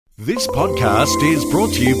This podcast is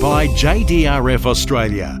brought to you by JDRF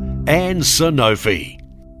Australia and Sanofi.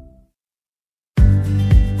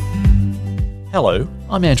 Hello,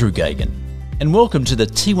 I'm Andrew Gagan, and welcome to the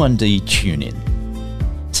T1D Tune-In.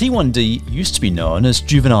 T1D used to be known as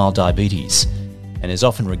juvenile diabetes and is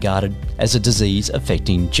often regarded as a disease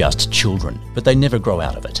affecting just children, but they never grow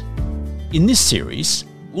out of it. In this series,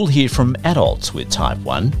 we'll hear from adults with type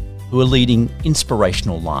 1 who are leading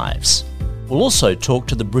inspirational lives. We'll also talk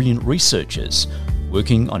to the brilliant researchers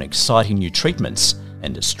working on exciting new treatments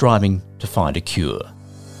and striving to find a cure.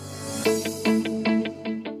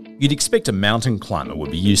 You'd expect a mountain climber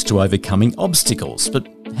would be used to overcoming obstacles, but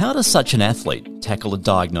how does such an athlete tackle a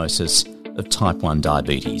diagnosis of type 1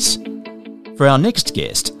 diabetes? For our next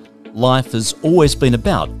guest, life has always been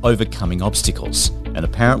about overcoming obstacles, and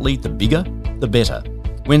apparently the bigger, the better.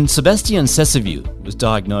 When Sébastien Sasseville was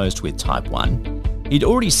diagnosed with type 1, he'd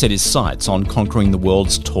already set his sights on conquering the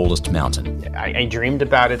world's tallest mountain. I dreamed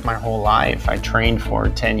about it my whole life. I trained for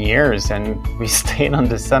 10 years and we stayed on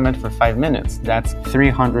the summit for 5 minutes. That's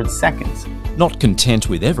 300 seconds. Not content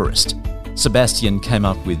with Everest, Sébastien came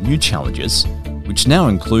up with new challenges, which now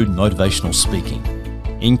include motivational speaking,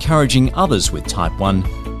 encouraging others with type 1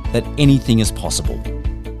 that anything is possible.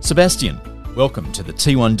 Sébastien, welcome to the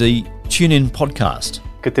T1D Tune-In podcast.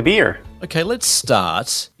 Good to be here. Okay, let's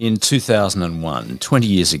start in 2001, 20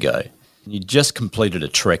 years ago. You just completed a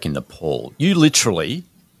trek in Nepal. You literally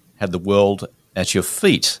had the world at your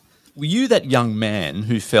feet. Were you that young man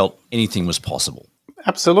who felt anything was possible?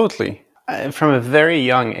 Absolutely. From a very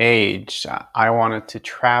young age, I wanted to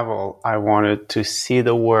travel. I wanted to see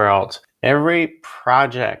the world. Every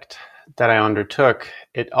project that I undertook,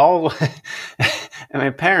 it all... And my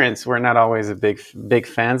parents were not always big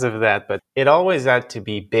fans of that, but it always had to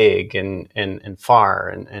be big and far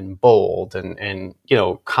and bold and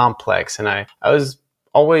complex. And I was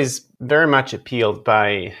always very much appealed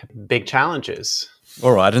by big challenges.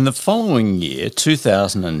 All right. In the following year,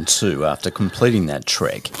 2002, after completing that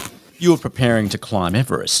trek, you were preparing to climb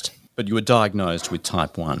Everest, but you were diagnosed with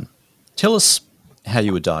type 1. Tell us how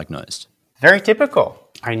you were diagnosed. Very typical.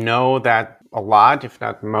 I know that a lot, if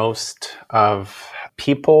not most, of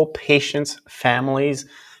people, patients, families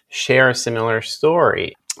share a similar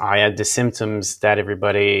story. I had the symptoms that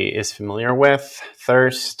everybody is familiar with: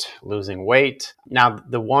 thirst, losing weight. Now,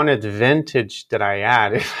 the one advantage that I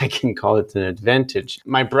had, if I can call it an advantage,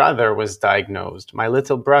 my brother was diagnosed. My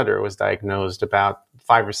little brother was diagnosed about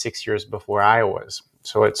 5 or 6 years before I was.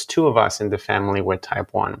 So it's two of us in the family with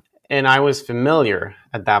type 1. And I was familiar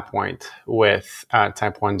at that point with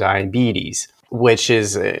type 1 diabetes, which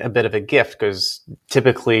is a bit of a gift because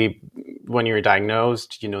typically when you're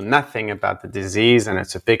diagnosed, you know nothing about the disease and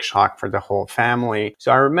it's a big shock for the whole family.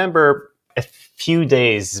 So I remember a few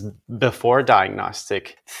days before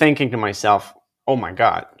diagnostic thinking to myself, oh my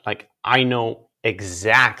God, like I know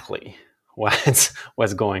exactly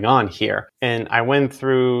what's going on here. And I went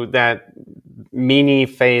through that mini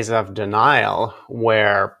phase of denial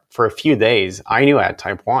where for a few days, I knew I had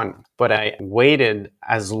type 1, but I waited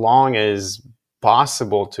as long as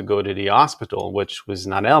possible to go to the hospital, which was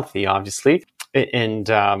not healthy, obviously. And,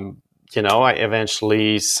 I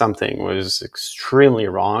eventually something was extremely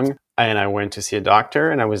wrong. And I went to see a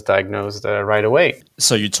doctor and I was diagnosed right away.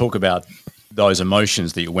 So you talk about those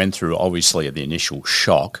emotions that you went through, obviously, the initial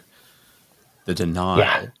shock, the denial.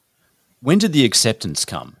 Yeah. When did the acceptance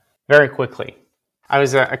come? Very quickly. I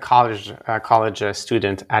was a college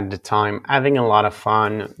student at the time, having a lot of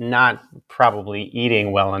fun, not probably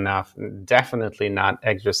eating well enough, definitely not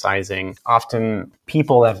exercising. Often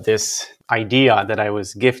people have this idea that I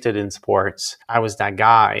was gifted in sports. I was that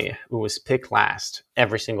guy who was picked last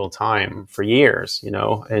every single time for years,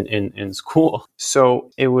 in school. So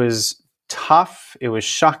it was tough, it was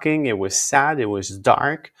shocking, it was sad, it was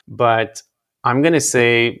dark. But I'm going to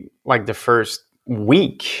say like the first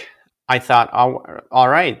week, I thought, oh, all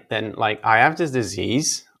right, then I have this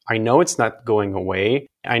disease. I know it's not going away.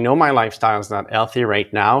 I know my lifestyle is not healthy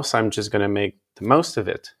right now, so I'm just going to make the most of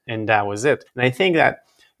it. And that was it. And I think that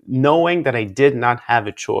knowing that I did not have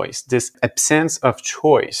a choice, this absence of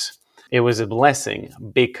choice, it was a blessing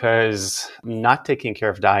because not taking care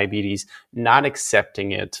of diabetes, not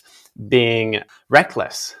accepting it, being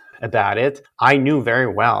reckless about it, I knew very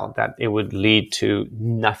well that it would lead to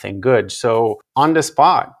nothing good. So on the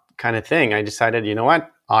spot, kind of thing, I decided, you know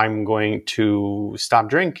what? I'm going to stop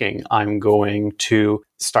drinking. I'm going to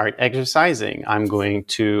start exercising. I'm going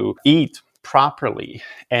to eat properly.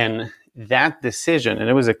 And that decision, and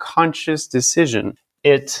it was a conscious decision,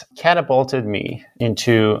 it catapulted me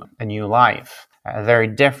into a new life. a very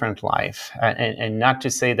different life. And not to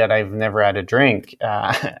say that I've never had a drink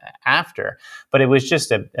after, but it was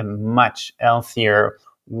just a much healthier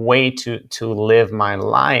way to live my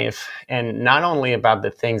life. And not only about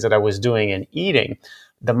the things that I was doing and eating,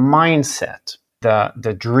 the mindset,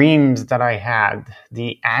 the dreams that I had,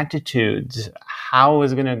 the attitudes, how I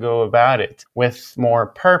was going to go about it with more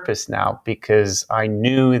purpose now, because I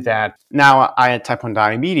knew that now I had type 1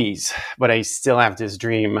 diabetes, but I still have this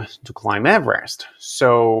dream to climb Everest.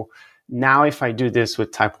 So now if I do this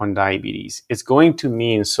with type 1 diabetes, it's going to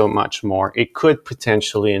mean so much more. It could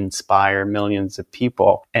potentially inspire millions of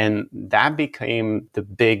people. And that became the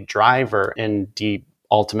big driver and the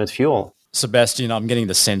ultimate fuel. Sebastian, I'm getting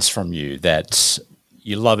the sense from you that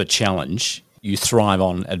you love a challenge, you thrive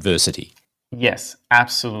on adversity. Yes,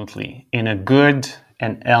 absolutely. In a good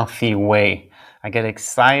and healthy way. I get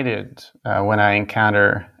excited when I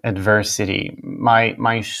encounter adversity.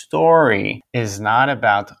 My story is not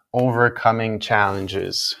about overcoming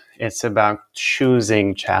challenges. It's about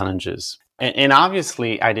choosing challenges. And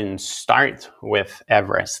obviously, I didn't start with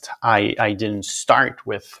Everest. I didn't start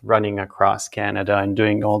with running across Canada and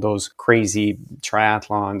doing all those crazy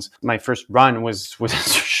triathlons. My first run was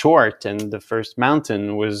short and the first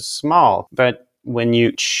mountain was small. But when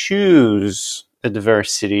you choose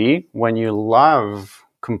adversity, when you love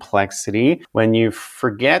complexity, when you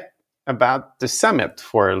forget about the summit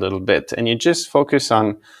for a little bit and you just focus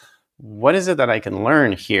on what is it that I can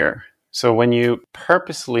learn here. So when you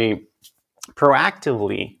proactively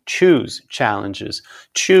choose challenges,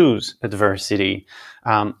 choose adversity,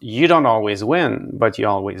 you don't always win, but you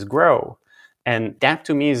always grow. And that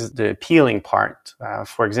to me is the appealing part.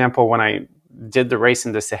 For example, when I did the race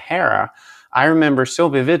in the Sahara, I remember so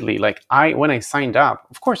vividly, when I signed up,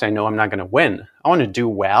 of course I know I'm not going to win. I want to do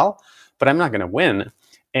well, but I'm not going to win.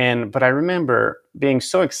 But I remember being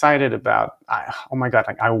so excited about, oh my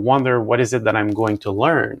God, I wonder what is it that I'm going to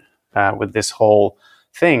learn with this whole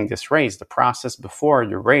thing, this race, the process before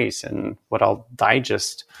the race and what I'll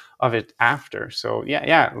digest of it after. So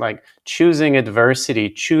like choosing adversity,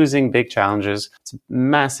 choosing big challenges, it's a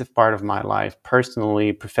massive part of my life,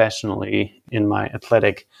 personally, professionally, in my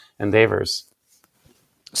athletic endeavors.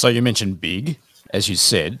 So you mentioned big. As you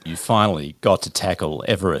said, you finally got to tackle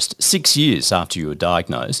Everest 6 years after you were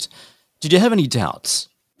diagnosed. Did you have any doubts?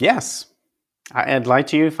 Yes. I'd lie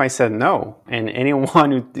to you if I said no. And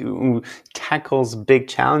anyone who tackles big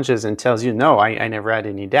challenges and tells you, no, I never had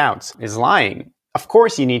any doubts, is lying. Of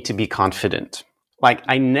course, you need to be confident.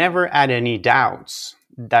 I never had any doubts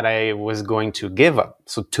that I was going to give up.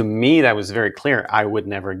 So to me, that was very clear. I would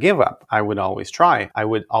never give up. I would always try. I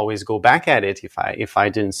would always go back at it if I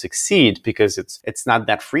didn't succeed, because it's not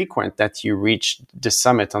that frequent that you reach the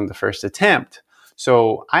summit on the first attempt.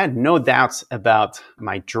 So I had no doubts about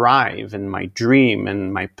my drive and my dream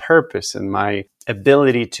and my purpose and my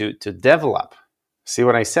ability to develop. See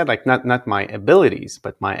what I said? Not my abilities,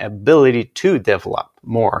 but my ability to develop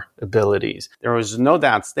more abilities. There was no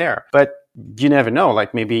doubts there. But you never know.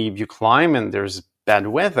 Maybe you climb and there's bad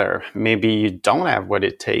weather. Maybe you don't have what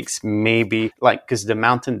it takes. Maybe because the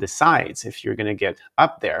mountain decides if you're going to get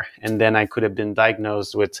up there. And then I could have been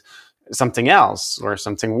diagnosed with something else or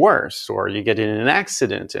something worse, or you get in an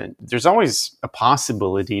accident. And there's always a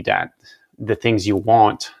possibility that the things you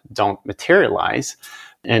want don't materialize.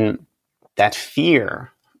 And that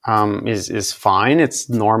fear is fine. It's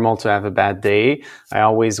normal to have a bad day. I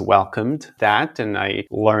always welcomed that, and I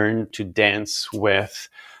learned to dance with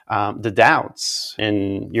the doubts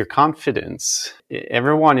and your confidence.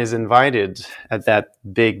 Everyone is invited at that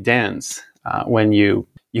big dance when you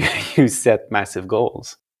set massive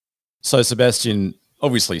goals. So, Sebastian,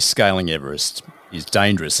 obviously scaling Everest is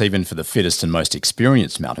dangerous, even for the fittest and most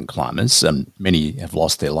experienced mountain climbers. Many have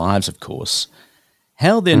lost their lives, of course.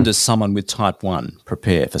 How then does someone with type 1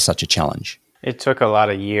 prepare for such a challenge? It took a lot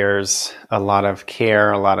of years, a lot of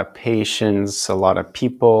care, a lot of patience, a lot of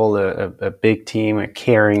people, a big team, a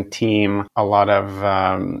caring team, a lot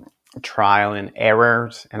of trial and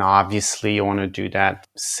errors. And obviously you want to do that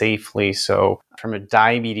safely. So from a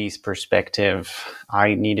diabetes perspective,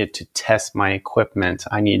 I needed to test my equipment.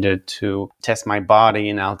 I needed to test my body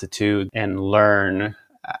in altitude and learn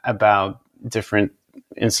about different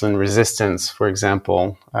insulin resistance, for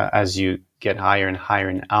example, as you get higher and higher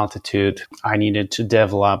in altitude. I needed to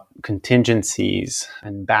develop contingencies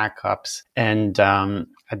and backups. And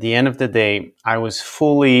at the end of the day, I was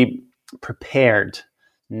fully prepared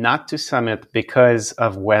not to summit because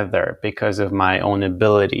of weather, because of my own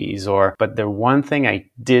abilities, but the one thing I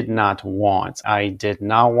did not want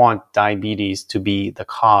diabetes to be the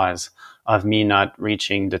cause of me not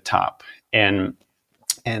reaching the top. And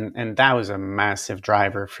And that was a massive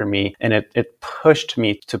driver for me. And it pushed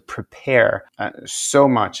me to prepare so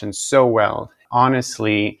much and so well.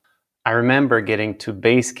 Honestly, I remember getting to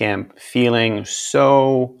base camp feeling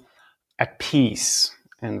so at peace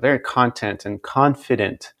and very content and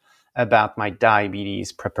confident about my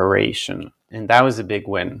diabetes preparation. And that was a big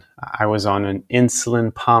win. I was on an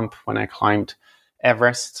insulin pump when I climbed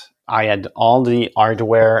Everest. I had all the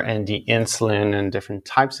hardware and the insulin and different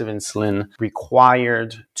types of insulin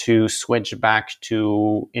required to switch back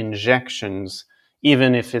to injections,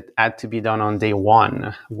 even if it had to be done on day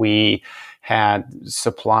one. We had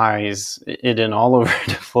supplies hidden all over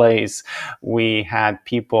the place. We had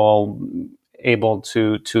people able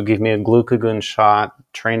to give me a glucagon shot,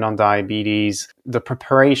 trained on diabetes. The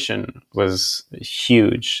preparation was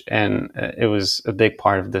huge, and it was a big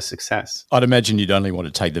part of the success. I'd imagine you'd only want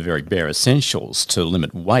to take the very bare essentials to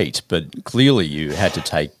limit weight, but clearly you had to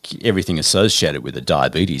take everything associated with a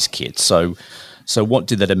diabetes kit. So what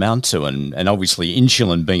did that amount to? And obviously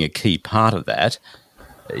insulin being a key part of that,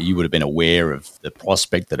 you would have been aware of the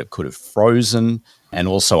prospect that it could have frozen, and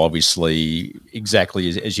also obviously exactly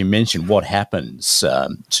as you mentioned, what happens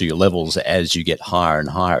to your levels as you get higher and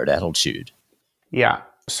higher at altitude. Yeah.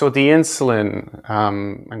 So the insulin,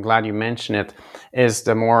 I'm glad you mentioned it, is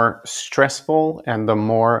the more stressful and the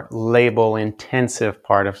more label intensive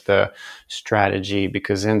part of the strategy,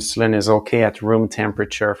 because insulin is okay at room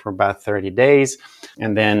temperature for about 30 days,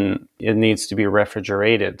 and then it needs to be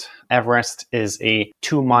refrigerated. Everest is a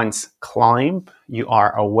 2 months climb. You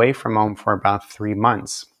are away from home for about 3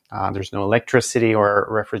 months. There's no electricity or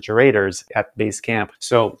refrigerators at base camp.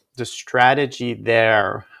 So the strategy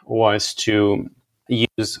there was to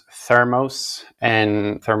use thermos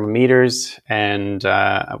and thermometers, and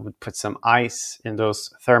I would put some ice in those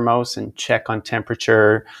thermos and check on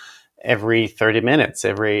temperature every 30 minutes,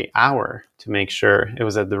 every hour, to make sure it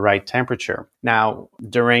was at the right temperature. Now,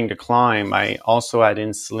 during the climb, I also had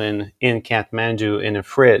insulin in Kathmandu in a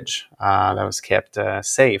fridge that was kept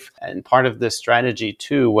safe. And part of the strategy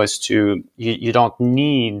too was you don't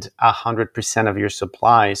need 100% of your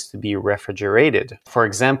supplies to be refrigerated. For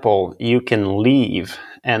example, you can leave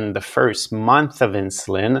and the first month of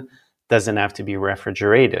insulin doesn't have to be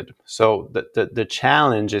refrigerated. So the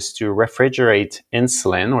challenge is to refrigerate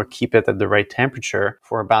insulin or keep it at the right temperature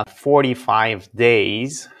for about 45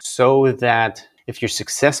 days, so that if you're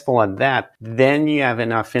successful at that, then you have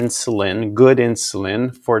enough insulin, good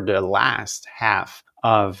insulin, for the last half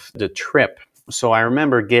of the trip. So I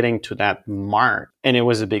remember getting to that mark, and it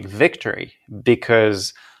was a big victory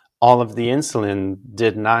because all of the insulin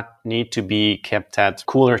did not need to be kept at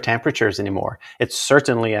cooler temperatures anymore. It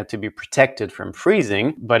certainly had to be protected from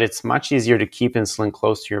freezing, but it's much easier to keep insulin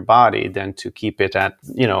close to your body than to keep it at,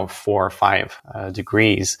 4 or 5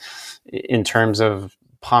 degrees. In terms of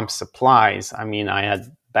pump supplies, I mean, I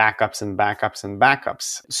had backups and backups and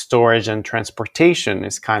backups. Storage and transportation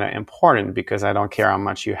is kind of important, because I don't care how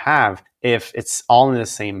much you have. If it's all in the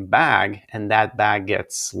same bag and that bag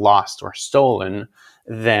gets lost or stolen,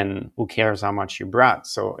 then who cares how much you brought?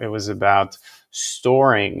 So it was about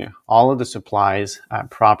storing all of the supplies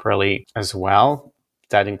properly as well.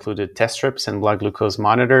 That included test strips and blood glucose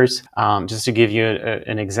monitors. Just to give you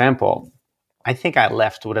an example, I think I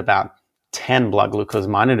left with about 10 blood glucose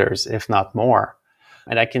monitors, if not more.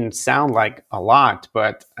 And that can sound like a lot,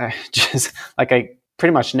 but I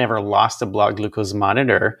pretty much never lost a blood glucose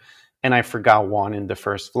monitor. And I forgot one in the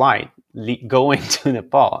first flight going to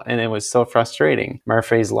Nepal. And it was so frustrating.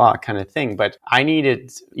 Murphy's Law kind of thing. But I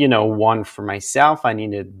needed, one for myself. I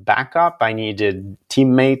needed backup. I needed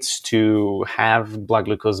teammates to have blood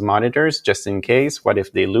glucose monitors just in case. What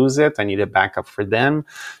if they lose it? I needed backup for them.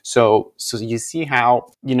 So you see how,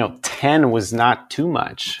 10 was not too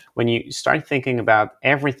much. When you start thinking about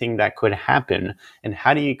everything that could happen and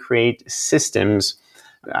how do you create systems,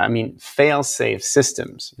 fail-safe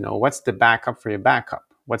systems. What's the backup for your backup?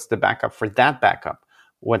 What's the backup for that backup?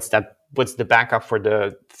 What's the backup for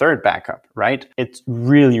the third backup, right? It's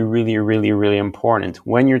really, really, really, really important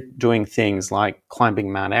when you're doing things like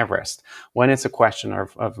climbing Mount Everest, when it's a question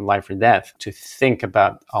of life or death, to think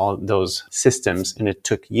about all those systems, and it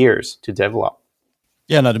took years to develop.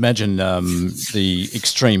 Yeah, and I'd imagine the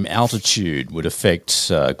extreme altitude would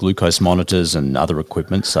affect glucose monitors and other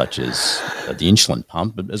equipment such as the insulin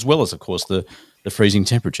pump, but as well as, of course, the freezing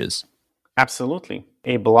temperatures. Absolutely.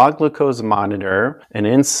 A blood glucose monitor, an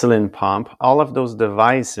insulin pump, all of those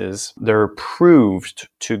devices, they're approved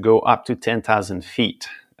to go up to 10,000 feet.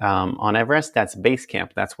 On Everest, that's base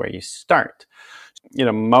camp. That's where you start.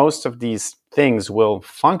 Most of these things will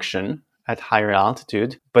function at higher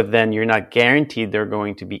altitude, but then you're not guaranteed they're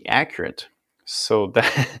going to be accurate. So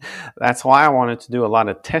that's why I wanted to do a lot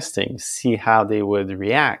of testing, see how they would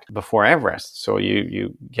react before Everest. So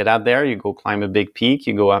you get out there, you go climb a big peak,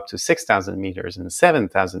 you go up to 6,000 meters and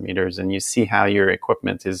 7,000 meters, and you see how your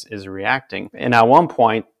equipment is reacting. And at one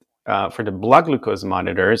point, for the blood glucose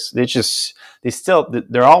monitors,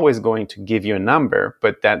 they're always going to give you a number,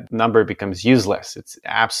 but that number becomes useless. It's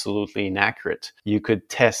absolutely inaccurate. You could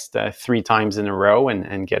test 3 times in a row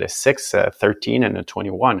and get a 6, a 13, and a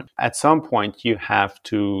 21. At some point, you have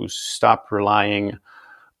to stop relying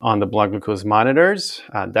on the blood glucose monitors.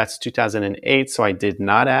 That's 2008, so I did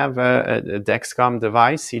not have a Dexcom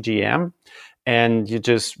device, CGM, and you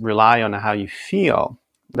just rely on how you feel.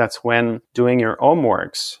 That's when doing your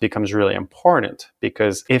homeworks becomes really important,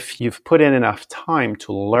 because if you've put in enough time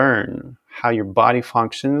to learn how your body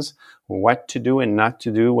functions, what to do and not to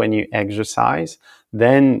do when you exercise,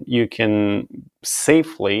 then you can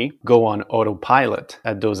safely go on autopilot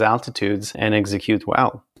at those altitudes and execute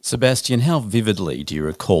well. Sebastian, how vividly do you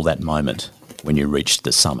recall that moment when you reached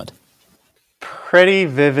the summit? Pretty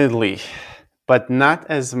vividly, but not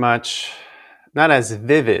as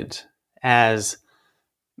vivid as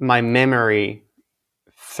my memory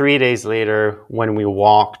 3 days later when we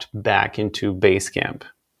walked back into base camp.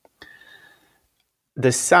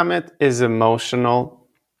 The summit is emotional.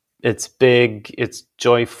 It's big. It's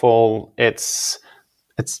joyful. It's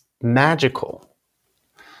magical.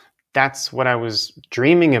 That's what I was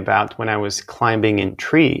dreaming about when I was climbing in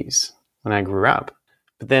trees when I grew up.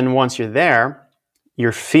 But then once you're there,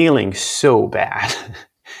 you're feeling so bad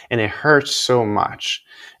and it hurts so much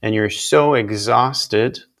and you're so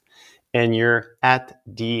exhausted and you're at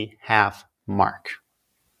the half mark.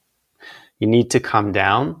 You need to come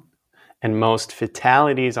down, and most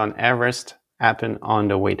fatalities on Everest happen on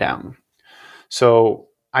the way down. So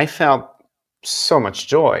I felt so much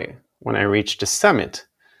joy when I reached the summit,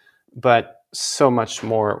 but so much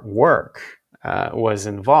more work was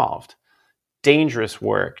involved. Dangerous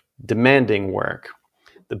work, demanding work.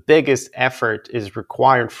 The biggest effort is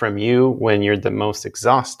required from you when you're the most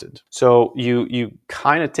exhausted. So you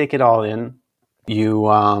kind of take it all in. You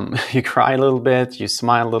cry a little bit, you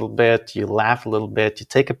smile a little bit, you laugh a little bit, you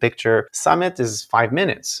take a picture. Summit is 5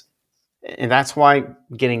 minutes. And that's why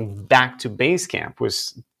getting back to base camp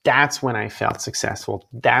that's when I felt successful.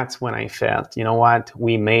 That's when I felt, you know what,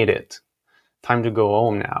 we made it. Time to go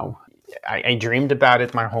home now. I dreamed about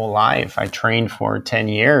it my whole life. I trained for 10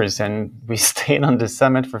 years and we stayed on the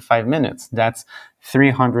summit for 5 minutes. That's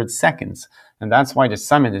 300 seconds. And that's why the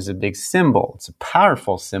summit is a big symbol. It's a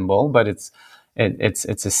powerful symbol, but it's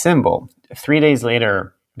a symbol. 3 days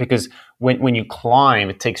later, because when you climb,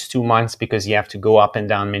 it takes 2 months because you have to go up and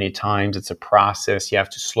down many times. It's a process. You have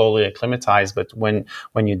to slowly acclimatize. But when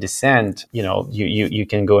you descend, you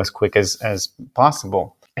can go as quick as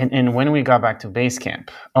possible. And when we got back to base camp,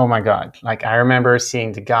 oh my God, like I remember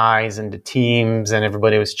seeing the guys and the teams and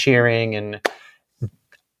everybody was cheering, and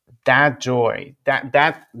that joy,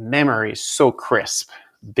 that memory is so crisp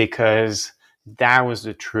because that was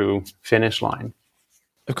the true finish line.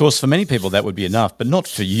 Of course, for many people that would be enough, but not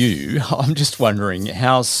for you. I'm just wondering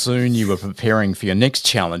how soon you were preparing for your next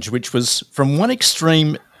challenge, which was from one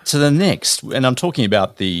extreme to the next. And I'm talking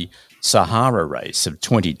about the Sahara race of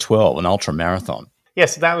 2012, an ultra marathon.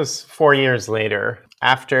 Yes, that was 4 years later.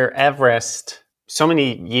 After Everest, so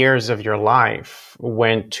many years of your life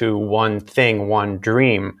went to one thing, one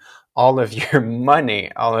dream. All of your money,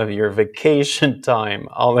 all of your vacation time,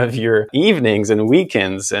 all of your evenings and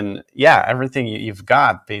weekends, and everything you've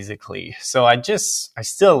got basically. So I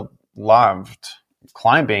still loved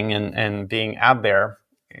climbing and being out there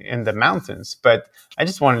in the mountains, but I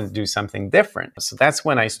just wanted to do something different. So that's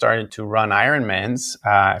when I started to run Ironmans.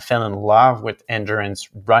 I fell in love with endurance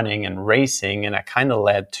running and racing, and that kind of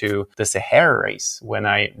led to the Sahara race when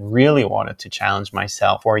I really wanted to challenge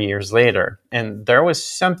myself 4 years later. And there was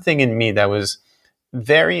something in me that was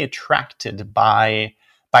very attracted by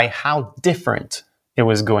how different it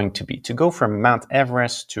was going to be. To go from Mount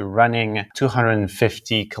Everest to running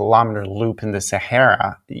 250-kilometer loop in the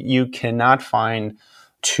Sahara, you cannot find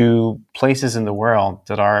 2 places in the world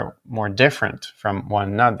that are more different from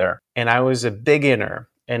one another. And I was a beginner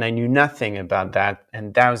and I knew nothing about that.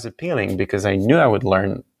 And that was appealing because I knew I would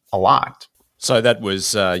learn a lot. So that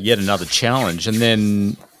was yet another challenge. And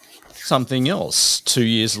then something else 2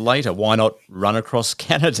 years later. Why not run across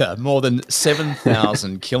Canada? More than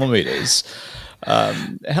 7,000 kilometers.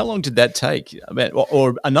 How long did that take?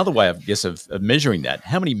 Or another way, I guess, of measuring that,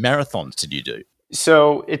 how many marathons did you do?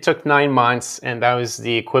 So it took 9 months, and that was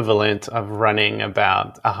the equivalent of running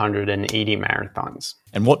about 180 marathons.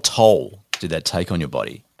 And what toll did that take on your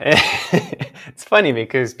body? It's funny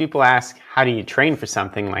because people ask, how do you train for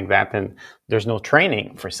something like that? And there's no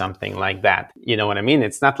training for something like that. You know what I mean?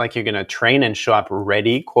 It's not like you're going to train and show up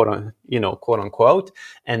ready, quote unquote,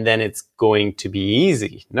 and then it's going to be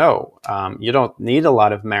easy. No, you don't need a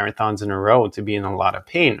lot of marathons in a row to be in a lot of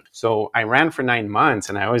pain. So I ran for 9 months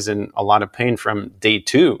and I was in a lot of pain from day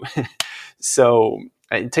 2. So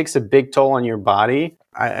it takes a big toll on your body.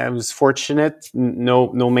 I was fortunate,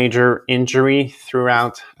 no major injury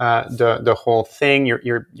throughout the whole thing.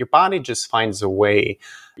 Your body just finds a way.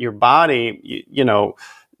 Your body,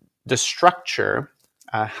 the structure,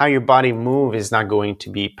 how your body moves is not going to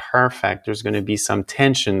be perfect. There's going to be some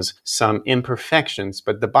tensions, some imperfections,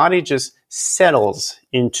 but the body just settles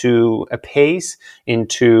into a pace,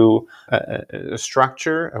 into a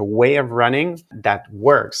structure, a way of running that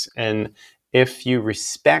works. And if you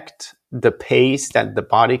respect the pace that the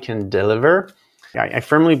body can deliver, I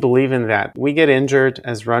firmly believe in that. We get injured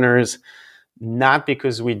as runners, not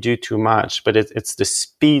because we do too much, but it's the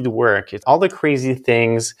speed work. It's all the crazy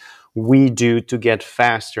things we do to get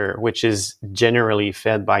faster, which is generally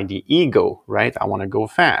fed by the ego, right? I want to go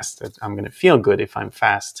fast. I'm going to feel good if I'm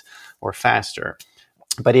fast or faster.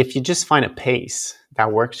 But if you just find a pace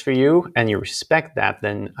that works for you and you respect that,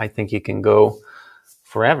 then I think you can go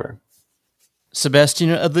forever.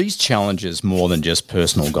 Sébastien, are these challenges more than just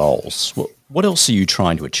personal goals? What else are you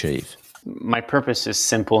trying to achieve? My purpose is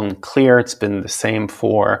simple and clear. It's been the same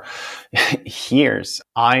for years.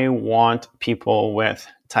 I want people with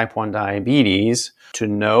type 1 diabetes to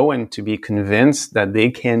know and to be convinced that they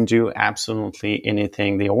can do absolutely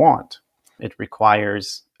anything they want. It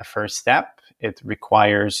requires a first step. It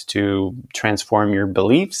requires to transform your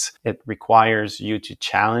beliefs. It requires you to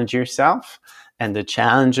challenge yourself. And the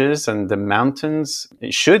challenges and the mountains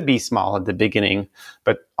should be small at the beginning,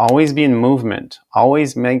 but always be in movement.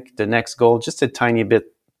 Always make the next goal just a tiny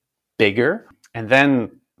bit bigger. And then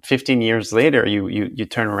 15 years later, you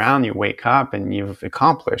turn around, you wake up, and you've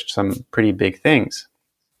accomplished some pretty big things.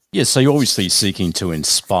 Yes, so you're obviously seeking to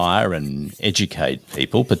inspire and educate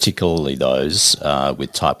people, particularly those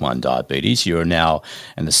with type 1 diabetes. You're now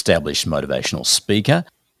an established motivational speaker.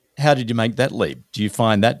 How did you make that leap? Do you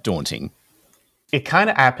find that daunting? It kind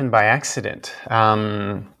of happened by accident.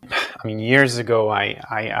 Years ago,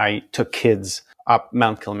 I took kids up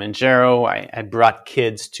Mount Kilimanjaro. I brought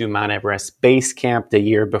kids to Mount Everest Base Camp the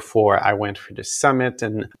year before I went for the summit,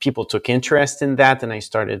 and people took interest in that, and I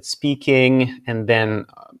started speaking. And then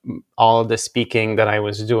all of the speaking that I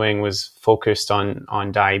was doing was focused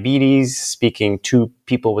on diabetes, speaking to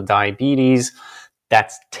people with diabetes.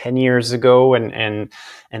 That's 10 years ago. And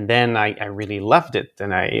then I really loved it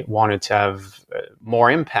and I wanted to have more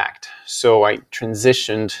impact. So I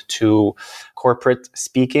transitioned to corporate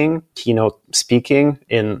speaking, keynote speaking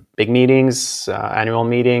in big meetings, annual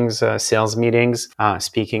meetings, sales meetings,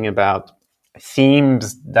 speaking about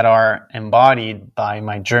themes that are embodied by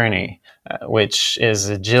my journey, which is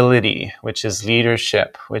agility, which is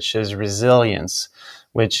leadership, which is resilience,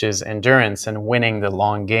 which is endurance and winning the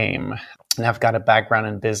long game. And I've got a background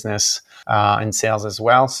in business and sales as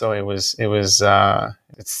well, so it's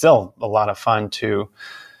still a lot of fun to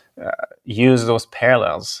use those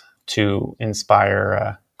parallels to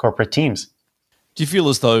inspire corporate teams. Do you feel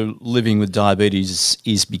as though living with diabetes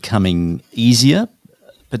is becoming easier,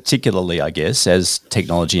 particularly, I guess, as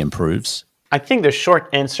technology improves? I think the short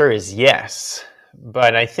answer is yes,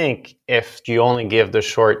 but I think if you only give the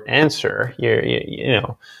short answer,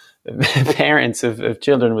 parents of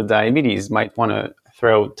children with diabetes might want to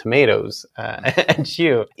throw tomatoes at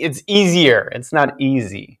you. It's easier. It's not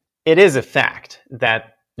easy. It is a fact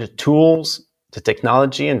that the tools, the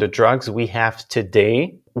technology, and the drugs we have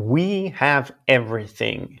today, we have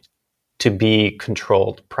everything to be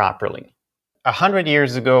controlled properly. 100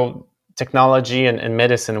 years ago, technology and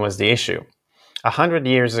medicine was the issue. 100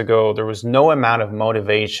 years ago, there was no amount of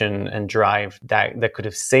motivation and drive that could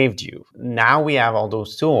have saved you. Now we have all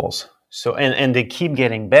those tools. So and they keep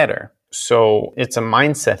getting better. So it's a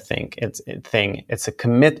mindset thing. It's a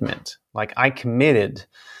commitment. Like I committed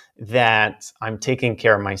that I'm taking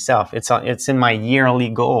care of myself. It's in my yearly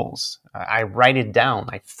goals. I write it down.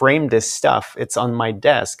 I frame this stuff. It's on my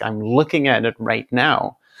desk. I'm looking at it right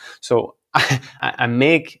now. So I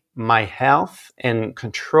make my health and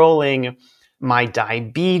controlling my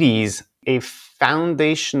diabetes a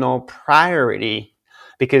foundational priority,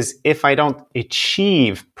 because if I don't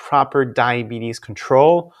achieve proper diabetes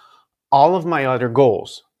control, all of my other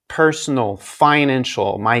goals, personal,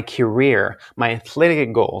 financial, my career, my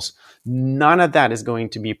athletic goals, none of that is going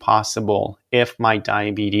to be possible if my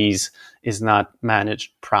diabetes is not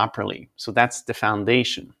managed properly. So that's the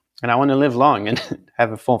foundation. And I want to live long and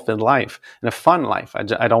have a fulfilled life and a fun life. I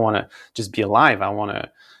don't want to just be alive. I want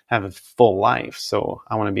to have a full life. So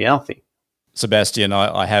I want to be healthy. Sebastian,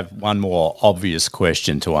 I have one more obvious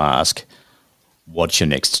question to ask. What's your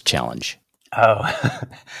next challenge? Oh,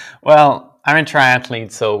 well, I'm a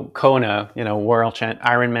triathlete. So Kona,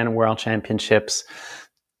 Ironman World Championships,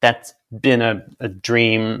 that's been a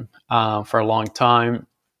dream for a long time.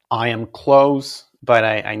 I am close, but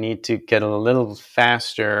I need to get a little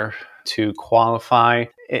faster to qualify.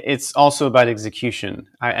 It's also about execution.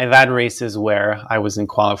 I've had races where I was in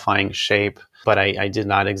qualifying shape, but I did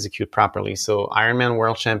not execute properly. So Ironman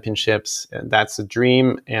World Championships, that's a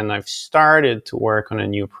dream. And I've started to work on a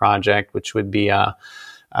new project, which would be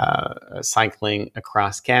cycling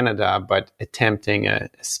across Canada, but attempting a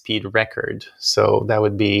speed record. So that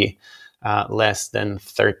would be less than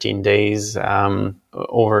 13 days,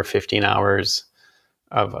 over 15 hours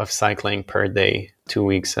of cycling per day, 2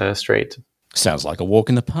 weeks straight. Sounds like a walk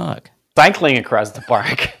in the park. Cycling across the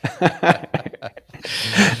park.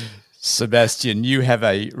 Sebastian, you have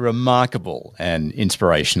a remarkable and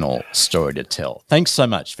inspirational story to tell. Thanks so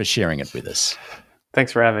much for sharing it with us.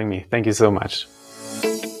 Thanks for having me. Thank you so much.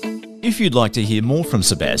 If you'd like to hear more from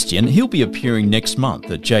Sebastian, he'll be appearing next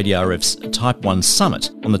month at JDRF's Type 1 Summit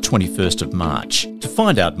on the 21st of March. To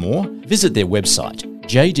find out more, visit their website,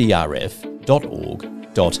 jdrf.org.au.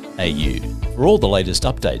 For all the latest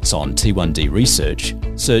updates on T1D research,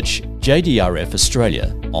 search JDRF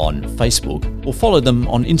Australia on Facebook or follow them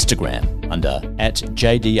on Instagram under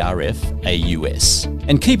 @JDRFAUS.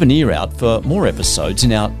 And keep an ear out for more episodes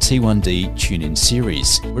in our T1D Tune-In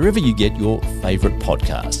series, wherever you get your favourite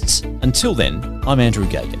podcasts. Until then, I'm Andrew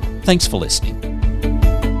Gagan. Thanks for listening.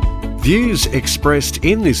 Views expressed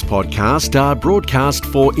in this podcast are broadcast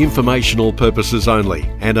for informational purposes only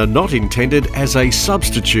and are not intended as a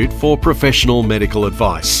substitute for professional medical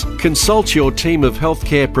advice. Consult your team of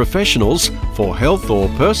healthcare professionals for health or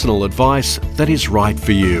personal advice that is right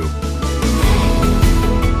for you.